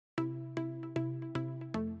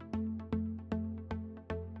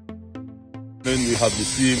Then we have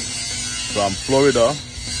received from Florida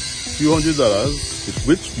 $200 with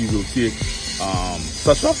which we will take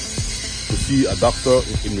Sasha to see a doctor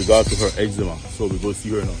in regard to her eczema. So we go see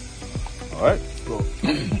her now. Alright, so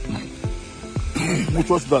we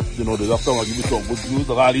trust that the doctor will give me some good news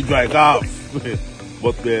about the dry cough.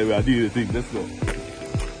 But we are doing the thing, let's go.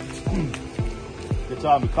 Get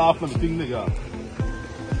out of the cough and the thing nigga.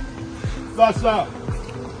 Sasha!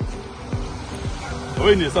 What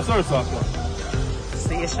is it? Sasha or Sasha?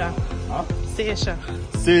 Sasha. Huh? Sasha.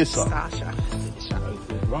 Sasha. Sasha.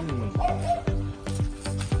 Wrong one.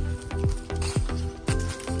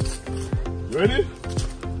 You ready?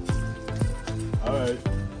 Alright.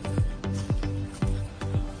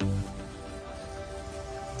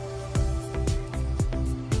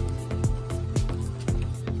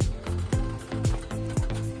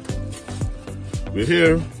 We're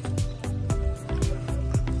here.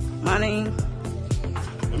 Morning.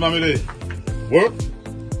 Hey, mommy there. Work?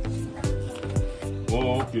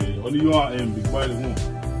 Oh, okay. Only you are big boy at home.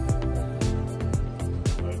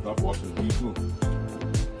 Alright, stop watching me too.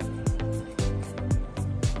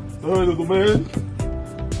 Hey, little man.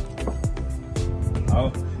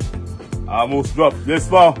 I almost dropped. Yes,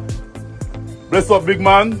 pal. Bless up, big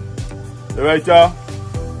man. You right here?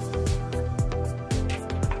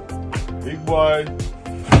 Big boy.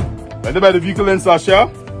 Right there by the vehicle in Sasha.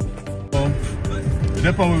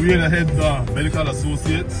 We're on the way ahead Medical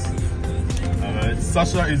Associates. Alright,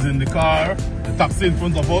 Sasha is in the car, the taxi in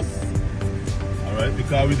front of us. Alright,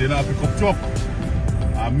 because we didn't have a pickup truck.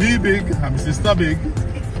 And me big, and my sister big.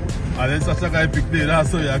 And then Sasha guy picked it up,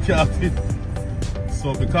 so you can't fit.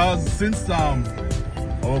 So because since our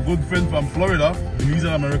good friend from Florida, he's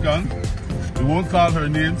an American, we won't call her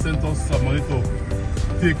name, sent us some money to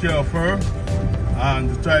take care of her and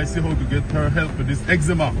to try to see how to get her help with this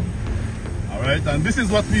eczema. Alright, and this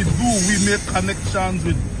is what we do. We make connections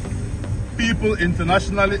with people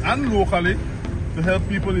internationally and locally to help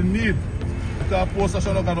people in need. Because poor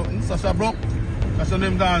Sasha no got nothing, Sasha broke, Sasha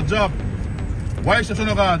never got a job. Why Sasha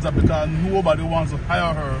no got a job? Because nobody wants to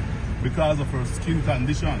hire her because of her skin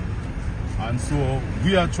condition. And so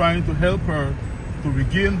we are trying to help her to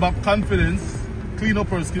regain back confidence, clean up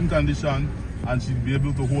her skin condition, and she'll be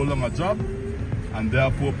able to hold on a job and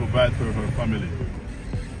therefore provide for her family.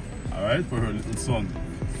 Alright, for her little son.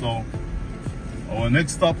 So our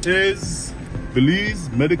next stop is Belize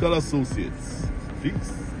Medical Associates.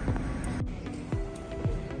 Thanks.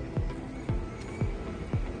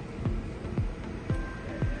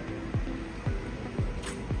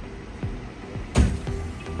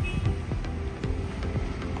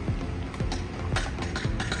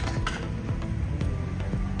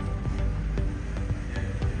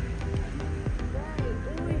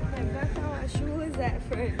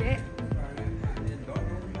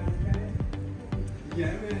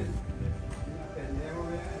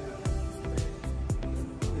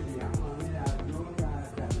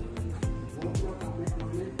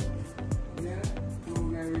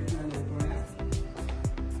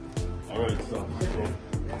 Alright, so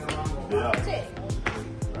yeah.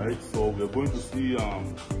 Alright, so we're going to see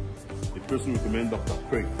the person recommend Dr.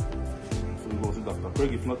 Craig. So we're going to see Dr.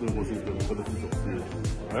 Craig. If not, we're going to see the facilities upstairs.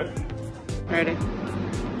 Alright? Ready.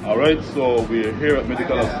 Alright, so we're here at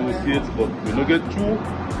Medical Associates, but we don't get through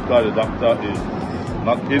because the doctor is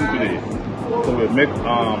not in today. So we make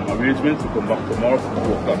arrangements to come back tomorrow for 4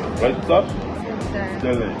 o'clock. Right, Sash? Yes, sir.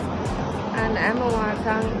 Tell me. And I'm a want to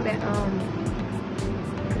thank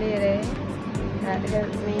the lady that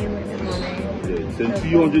helped me with the money. Yeah, send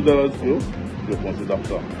 $300 to you to come to the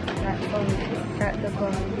doctor. That to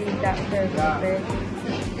come see doctor's office.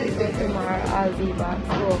 So tomorrow I'll be back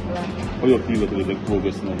 2 o'clock. How you feel about the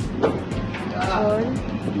progress now?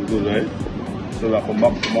 Good. You good, right? So I'll come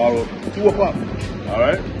back tomorrow 2 o'clock.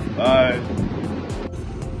 Alright? Bye.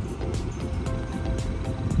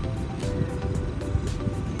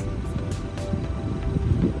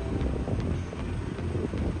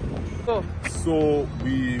 So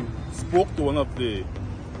we spoke to one of the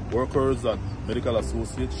workers at Medical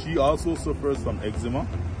Associates. She also suffers from eczema,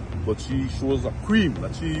 but she shows a cream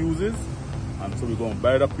that she uses, and so we're going to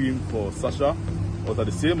buy the cream for Sasha out of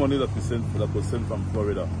the same money that was sent from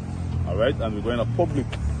Florida. Alright, and we're going to Publix,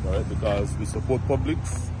 alright, because we support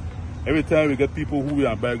Publix. Every time we get people who we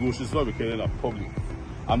are buy groceries for, we're carrying a Publix.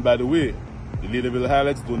 And by the way, the Ladyville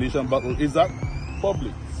Highlights donation battle is at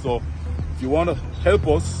Publix. So if you want to help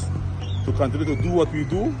us to continue to do what we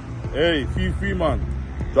do, hey, feel free, man.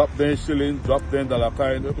 Drop them shilling, drop them dollar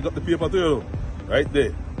coin, drop the paper to you, right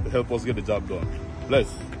there, to help us get the job done.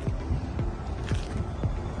 Bless.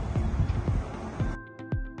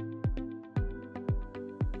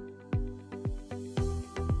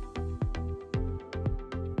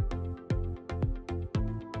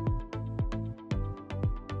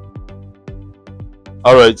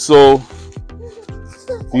 All right, so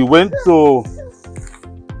we went to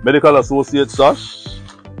Medical Associate Sash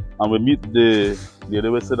and we meet the lady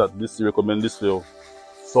who said that this recommend this for you.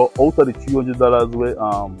 So out of the $300 where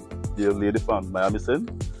the lady from Miami sent,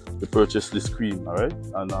 we purchased this cream, all right?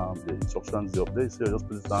 And the instructions are up there. So just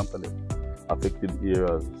put it on the affected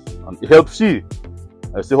areas. And it helps she.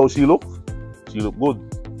 I see how she look. She look good.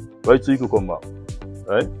 Right, so you can come back.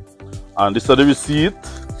 Right? And this is the receipt.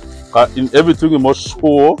 In everything we must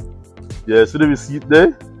show. Yeah, see the receipt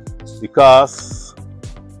there? It costs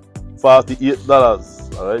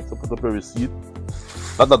 $48. Alright, so put up a receipt.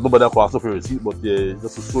 Not that nobody can ask for a receipt, but yeah,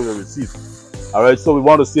 just to show your receipt. Alright, so we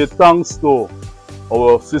want to say thanks to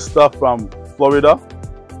our sister from Florida.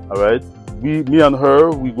 Alright, me and her,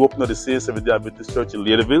 we grew up in the same Seventh-day Adventist church in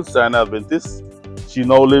Ladyville, Sinai Adventist. She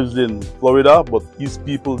now lives in Florida, but these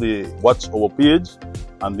people, they watch our page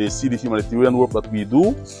and they see the humanitarian work that we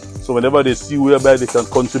do. So whenever they see whereby they can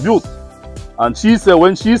contribute. And she said,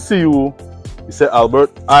 when she see you, she said,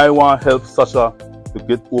 Albert, I want to help Sasha to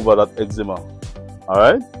get over that eczema. All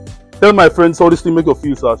right? Tell my friends how this thing make you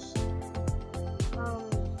feel, Sash.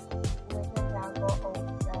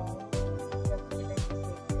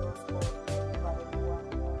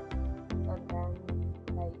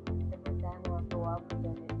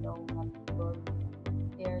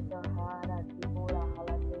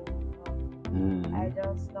 I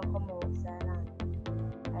just don't come outside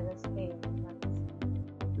and I just stay.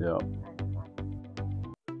 Yeah.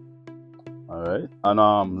 All right.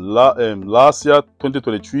 And last year,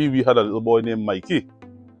 2023, we had a little boy named Mikey,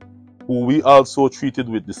 who we also treated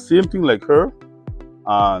with the same thing like her.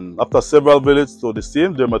 And after several visits to the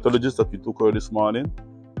same dermatologist that we took her this morning,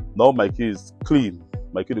 now Mikey is clean.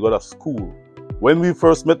 Mikey got to school. When we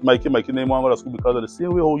first met Mikey name one got to school because of the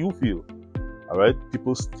same way how you feel. All right.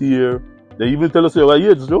 People steer. They even tell us your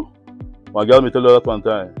age, Joe. My girl may tell you that one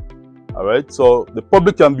time. All right. So the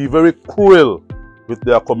public can be very cruel with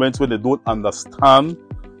their comments when they don't understand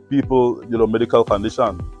people, medical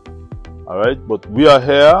condition. All right. But we are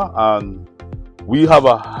here and we have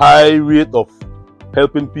a high rate of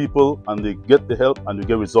helping people, and they get the help and they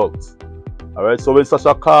get results. All right. So when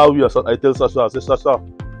Sasha call me, I tell Sasha, I say, Sasha,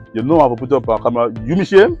 you know how to put up a camera. You me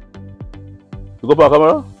shame? You go up a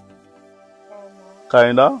camera?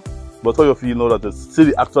 Kinda. But how you feel now that it's still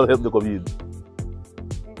the actual help they come in?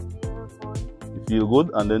 You feel good,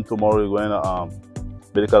 and then tomorrow you're going to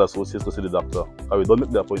Medical Associates to see the doctor. We don't make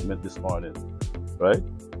the appointment this morning, right?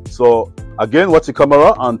 So again, watch the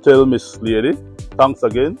camera and tell Miss Lady, thanks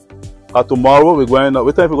again. Tomorrow we're going.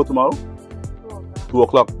 What time we go tomorrow? 2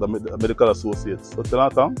 o'clock. The Medical Associates. So tell her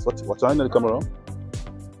thanks. Watch on the camera.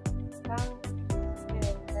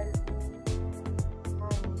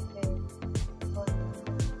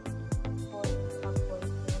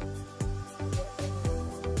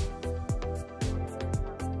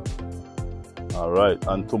 Alright,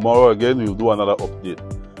 and tomorrow again we'll do another update.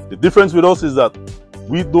 The difference with us is that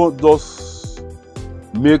we don't just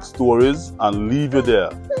make stories and leave you there.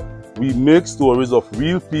 We make stories of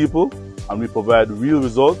real people and we provide real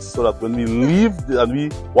results so that when we leave and we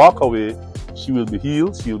walk away, she will be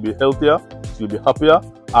healed, she will be healthier, she will be happier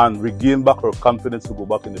and regain back her confidence to go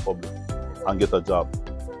back in the public and get a job.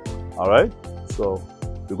 Alright, so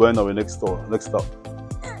we're going to our next stop.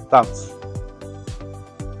 Thanks.